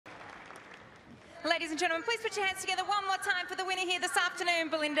Ladies and gentlemen, please put your hands together one more time for the winner here this afternoon,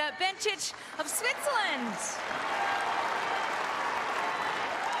 Belinda Bencic of Switzerland.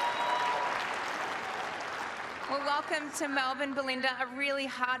 Well, welcome to Melbourne, Belinda. A really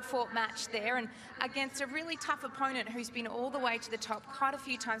hard-fought match there, and against a really tough opponent who's been all the way to the top quite a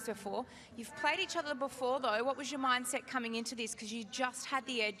few times before. You've played each other before, though. What was your mindset coming into this? Because you just had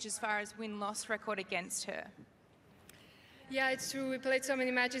the edge as far as win-loss record against her. Yeah, it's true. We played so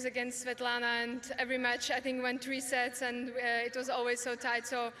many matches against Svetlana, and every match I think went 3 sets, and it was always so tight.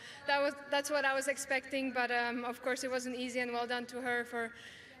 So that's what I was expecting. But of course, it wasn't easy, and well done to her for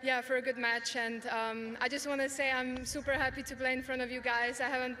a good match. And I just want to say I'm super happy to play in front of you guys. I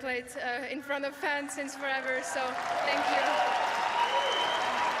haven't played in front of fans since forever, so thank you.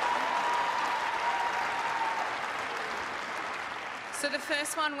 So the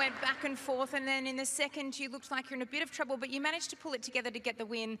first one went back and forth, and then in the second you looked like you're in a bit of trouble, but you managed to pull it together to get the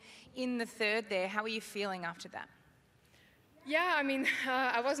win in the third there. How are you feeling after that? Yeah, I mean,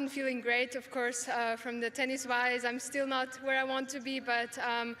 I wasn't feeling great, of course, from the tennis-wise. I'm still not where I want to be, but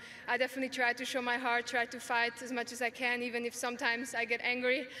I definitely try to show my heart, try to fight as much as I can, even if sometimes I get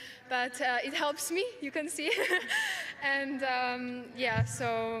angry. But it helps me, you can see. And yeah,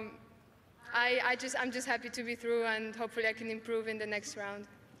 so I'm just happy to be through, and hopefully I can improve in the next round.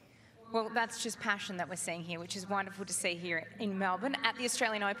 Well, that's just passion that we're seeing here, which is wonderful to see here in Melbourne at the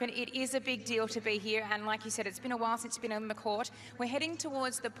Australian Open. It is a big deal to be here, and like you said, it's been a while since you've been on the court. We're heading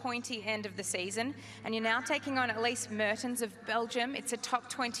towards the pointy end of the season, and you're now taking on Elise Mertens of Belgium. It's a top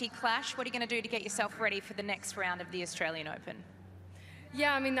 20 clash. What are you going to do to get yourself ready for the next round of the Australian Open?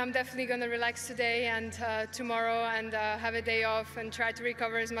 Yeah, I mean, I'm definitely going to relax today and tomorrow, and have a day off and try to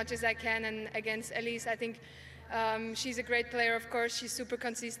recover as much as I can. And against Elise, I think she's a great player, of course. She's super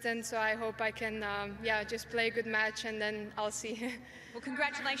consistent, so I hope I can just play a good match, and then I'll see. Well,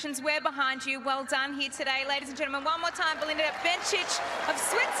 congratulations. We're behind you. Well done here today. Ladies and gentlemen, one more time, Belinda Bencic of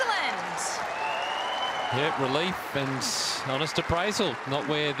Switzerland. Yeah, relief and honest appraisal. Not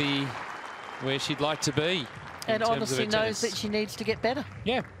where she'd like to be. And honestly knows that she needs to get better.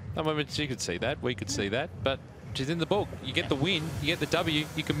 Yeah, I mean, she could see that. We could see that. But she's in the book. You get the win, you get the W,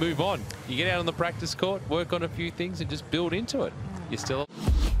 you can move on. You get out on the practice court, work on a few things and just build into it. You're still...